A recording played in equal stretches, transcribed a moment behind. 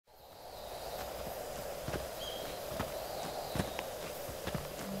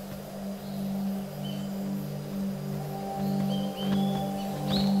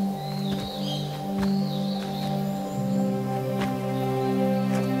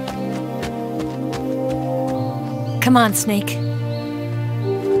Come on, Snake.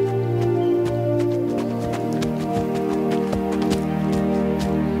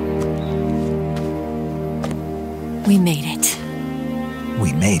 We made it.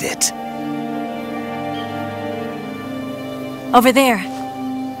 We made it. Over there.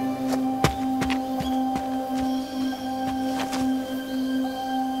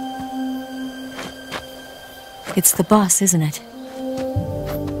 It's the boss, isn't it?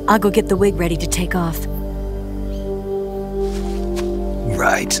 I'll go get the wig ready to take off.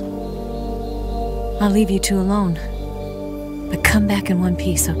 Right. I'll leave you two alone. But come back in one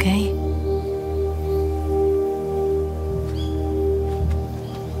piece, okay?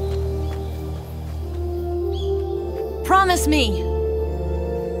 Promise me!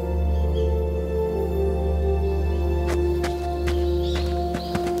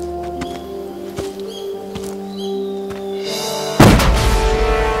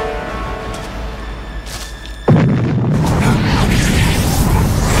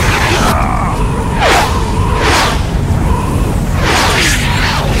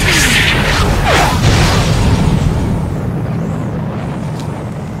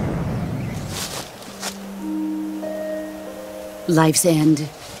 Life's end.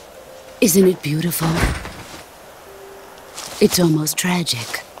 Isn't it beautiful? It's almost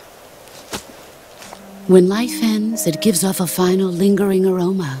tragic. When life ends, it gives off a final lingering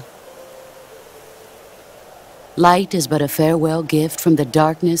aroma. Light is but a farewell gift from the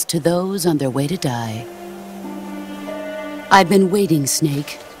darkness to those on their way to die. I've been waiting,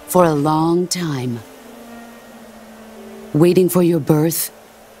 Snake, for a long time. Waiting for your birth,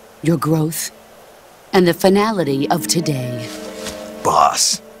 your growth, and the finality of today.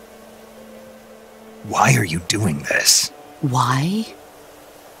 Boss, why are you doing this? Why?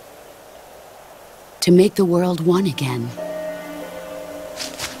 To make the world one again.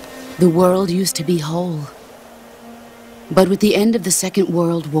 The world used to be whole. But with the end of the Second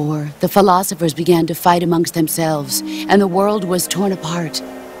World War, the philosophers began to fight amongst themselves, and the world was torn apart.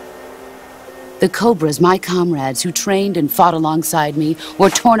 The Cobras, my comrades who trained and fought alongside me,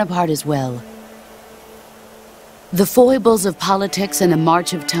 were torn apart as well. The foibles of politics and the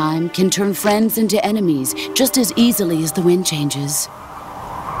march of time can turn friends into enemies just as easily as the wind changes.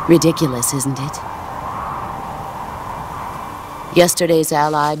 Ridiculous, isn't it? Yesterday's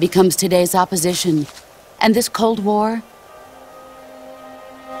ally becomes today's opposition. And this Cold War?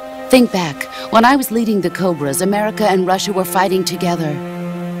 Think back. When I was leading the Cobras, America and Russia were fighting together.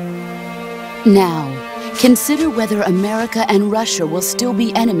 Now, consider whether America and Russia will still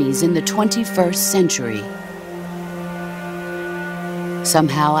be enemies in the 21st century.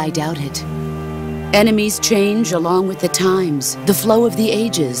 Somehow I doubt it. Enemies change along with the times, the flow of the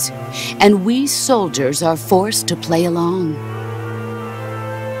ages, and we soldiers are forced to play along.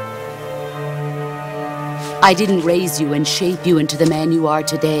 I didn't raise you and shape you into the man you are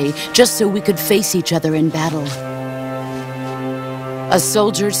today just so we could face each other in battle. A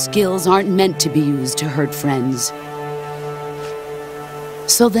soldier's skills aren't meant to be used to hurt friends.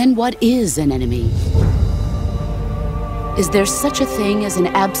 So then what is an enemy? Is there such a thing as an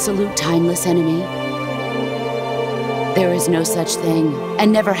absolute timeless enemy? There is no such thing,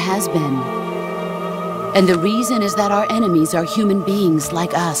 and never has been. And the reason is that our enemies are human beings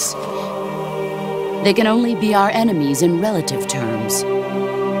like us. They can only be our enemies in relative terms.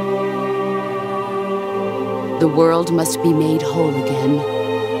 The world must be made whole again.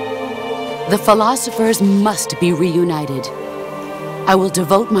 The philosophers must be reunited. I will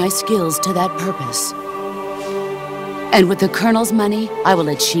devote my skills to that purpose. And with the Colonel's money, I will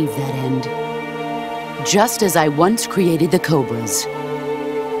achieve that end. Just as I once created the Cobras.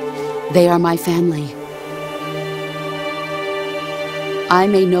 They are my family. I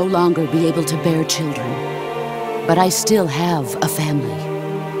may no longer be able to bear children, but I still have a family.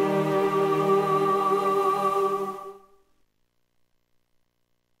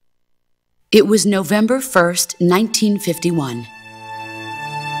 It was November 1st, 1951.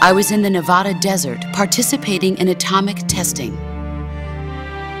 I was in the Nevada desert participating in atomic testing.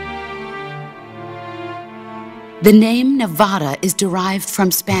 The name Nevada is derived from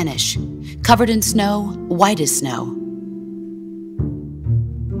Spanish, covered in snow, white as snow.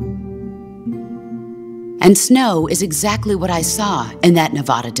 And snow is exactly what I saw in that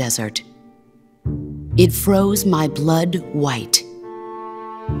Nevada desert. It froze my blood white.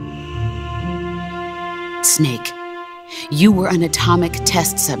 Snake, you were an atomic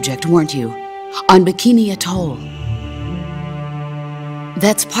test subject, weren't you? On Bikini Atoll.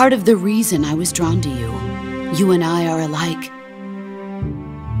 That's part of the reason I was drawn to you. You and I are alike.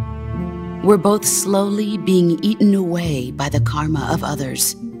 We're both slowly being eaten away by the karma of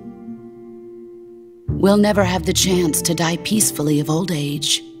others. we'll never have the chance to die peacefully of old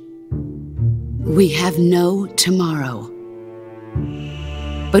age. We have no tomorrow.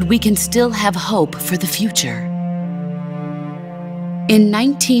 But we can still have hope for the future. In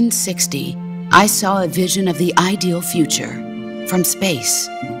 1960, I saw a vision of the ideal future from space.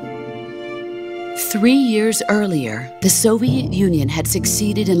 3 years earlier, the Soviet Union had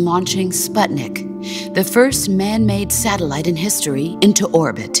succeeded in launching Sputnik, the first man-made satellite in history, into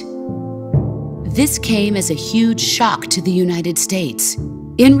orbit. This came as a huge shock to the United States.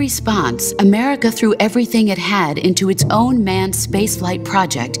 In response, America threw everything it had into its own manned spaceflight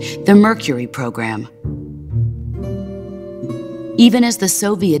project, the Mercury program. Even as the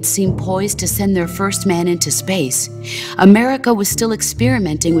Soviets seemed poised to send their first man into space, America was still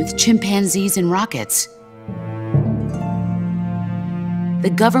experimenting with chimpanzees and rockets.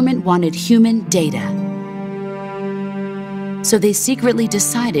 The government wanted human data, so they secretly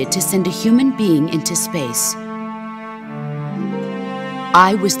decided to send a human being into space.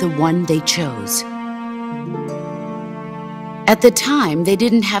 I was the one they chose. At the time, they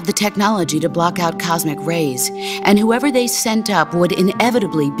didn't have the technology to block out cosmic rays, and whoever they sent up would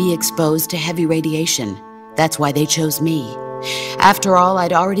inevitably be exposed to heavy radiation. That's why they chose me. After all,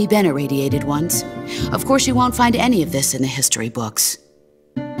 I'd already been irradiated once. Of course, you won't find any of this in the history books.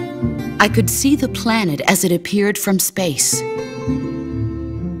 I could see the planet as it appeared from space.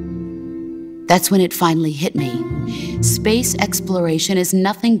 That's when it finally hit me. Space exploration is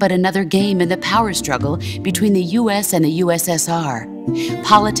nothing but another game in the power struggle between the US and the USSR.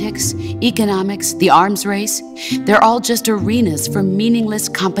 Politics, economics, the arms race, they're all just arenas for meaningless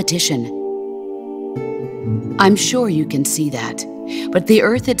competition. I'm sure you can see that, but the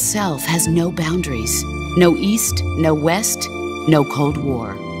Earth itself has no boundaries. No East, no West, no Cold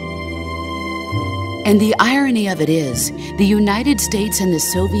War. And the irony of it is, the United States and the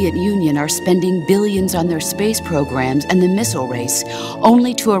Soviet Union are spending billions on their space programs and the missile race,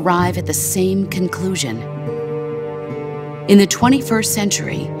 only to arrive at the same conclusion. In the 21st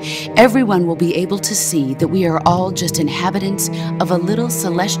century, everyone will be able to see that we are all just inhabitants of a little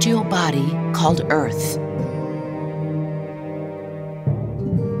celestial body called Earth.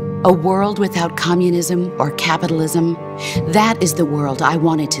 A world without communism or capitalism, that is the world I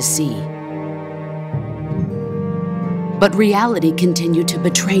wanted to see. But reality continued to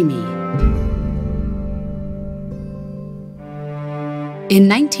betray me. In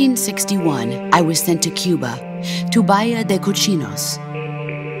 1961, I was sent to Cuba, to Bahia de Cochinos.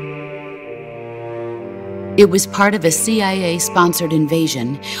 It was part of a CIA-sponsored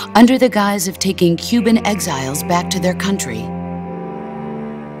invasion under the guise of taking Cuban exiles back to their country.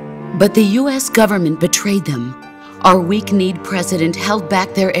 But the US government betrayed them. Our weak-kneed president held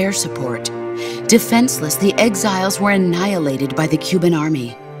back their air support. Defenseless, the exiles were annihilated by the Cuban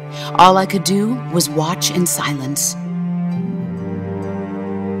army. All I could do was watch in silence.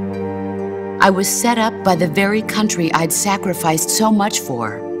 I was set up by the very country I'd sacrificed so much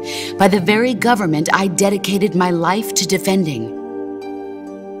for, by the very government I dedicated my life to defending.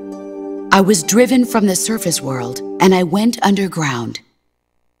 I was driven from the surface world, and I went underground.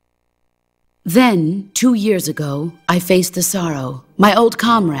 Then, 2 years ago, I faced the sorrow, my old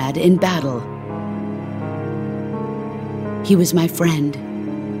comrade in battle. He was my friend.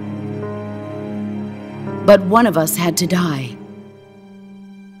 But one of us had to die.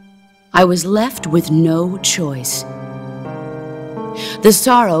 I was left with no choice. The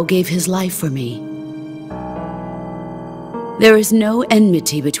sorrow gave his life for me. There is no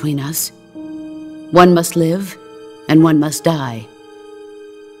enmity between us. One must live, and one must die.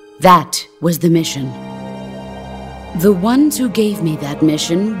 That was the mission. The ones who gave me that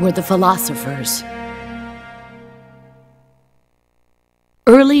mission were the philosophers.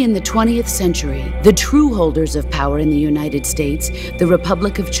 Early in the 20th century, the true holders of power in the United States, the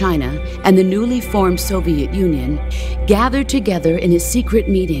Republic of China, and the newly formed Soviet Union gathered together in a secret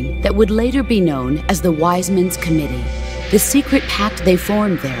meeting that would later be known as the Wise Men's Committee. The secret pact they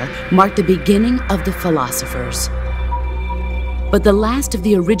formed there marked the beginning of the philosophers. But the last of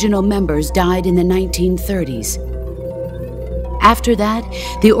the original members died in the 1930s. After that,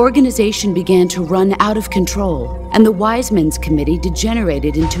 the organization began to run out of control, and the Wise Men's Committee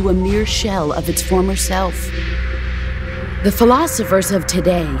degenerated into a mere shell of its former self. The philosophers of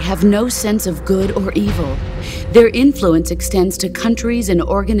today have no sense of good or evil. Their influence extends to countries and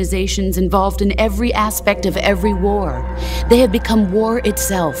organizations involved in every aspect of every war. They have become war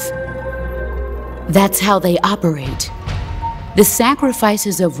itself. That's how they operate. The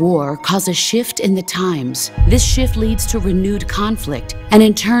sacrifices of war cause a shift in the times. This shift leads to renewed conflict and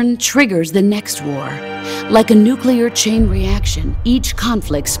in turn triggers the next war. Like a nuclear chain reaction, each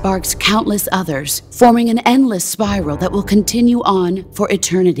conflict sparks countless others, forming an endless spiral that will continue on for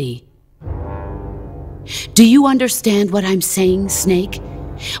eternity. Do you understand what I'm saying, Snake?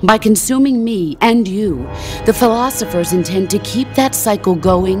 By consuming me and you, the philosophers intend to keep that cycle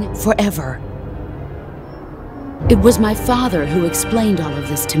going forever. It was my father who explained all of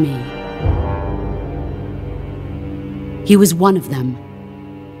this to me. He was one of them.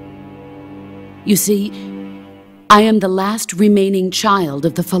 You see, I am the last remaining child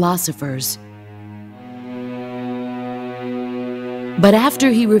of the philosophers. But after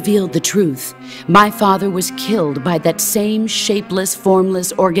he revealed the truth, my father was killed by that same shapeless,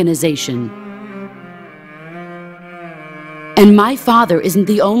 formless organization. And my father isn't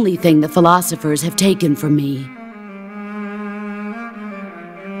the only thing the philosophers have taken from me.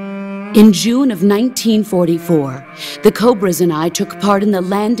 In June of 1944, the Cobras and I took part in the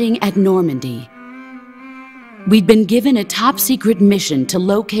landing at Normandy. We'd been given a top-secret mission to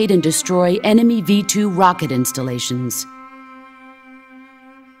locate and destroy enemy V-2 rocket installations.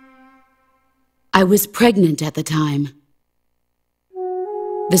 I was pregnant at the time.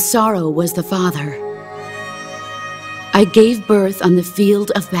 The sorrow was the father. I gave birth on the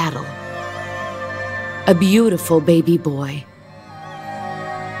field of battle. A beautiful baby boy.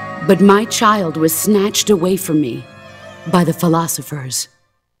 But my child was snatched away from me by the philosophers.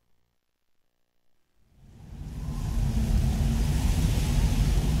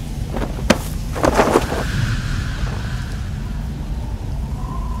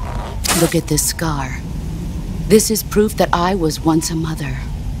 Look at this scar. This is proof that I was once a mother.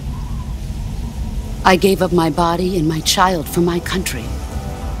 I gave up my body and my child for my country.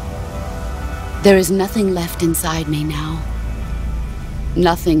 There is nothing left inside me now.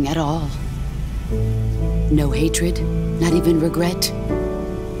 Nothing at all. No hatred, not even regret.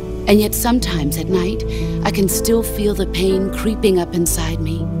 And yet sometimes at night, I can still feel the pain creeping up inside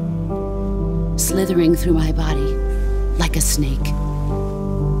me, slithering through my body like a snake.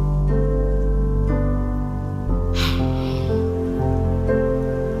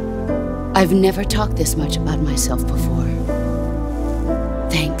 I've never talked this much about myself before.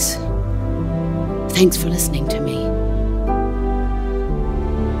 Thanks. Thanks for listening to me.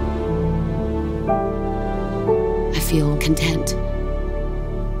 I feel content.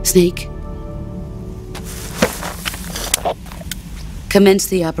 Snake, commence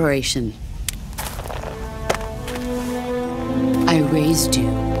the operation. I raised you.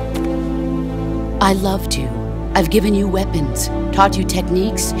 I loved you. I've given you weapons, taught you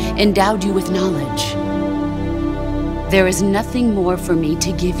techniques, endowed you with knowledge. There is nothing more for me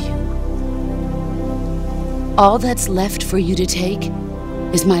to give you. All that's left for you to take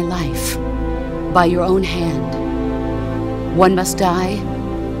is my life, by your own hand. One must die,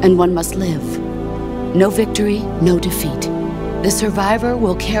 and one must live. No victory, no defeat. The survivor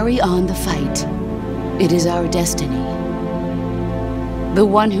will carry on the fight. It is our destiny. The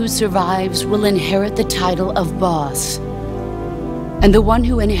one who survives will inherit the title of boss. And the one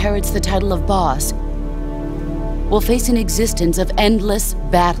who inherits the title of boss will face an existence of endless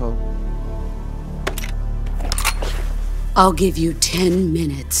battle. I'll give you 10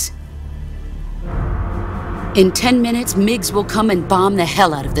 minutes. In 10 minutes, MiGs will come and bomb the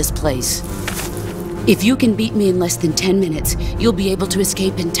hell out of this place. If you can beat me in less than 10 minutes, you'll be able to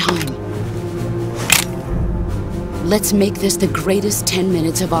escape in time. Let's make this the greatest 10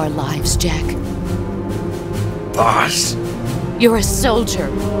 minutes of our lives, Jack. Boss? You're a soldier.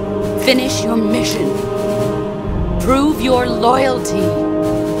 Finish your mission. Prove your loyalty.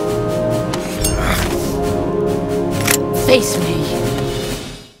 Face me.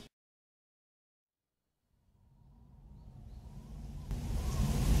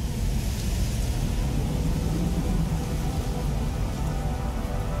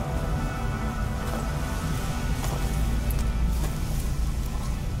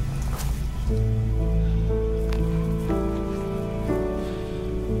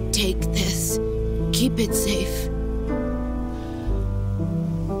 Take this. Keep it safe.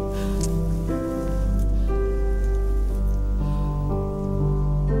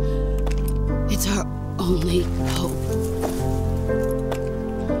 It's our only hope.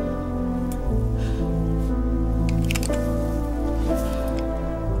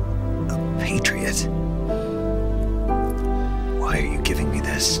 A patriot? Why are you giving me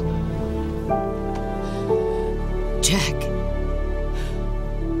this? Jack.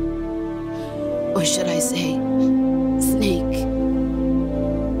 Or should I say, Snake,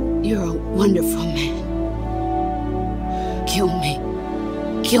 you're a wonderful man. Kill me.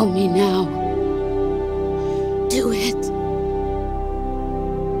 Kill me now. Do it.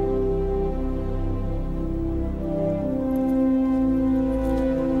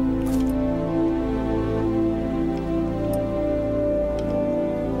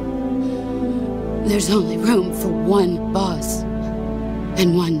 There's only room for one boss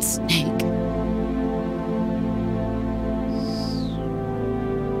and one snake.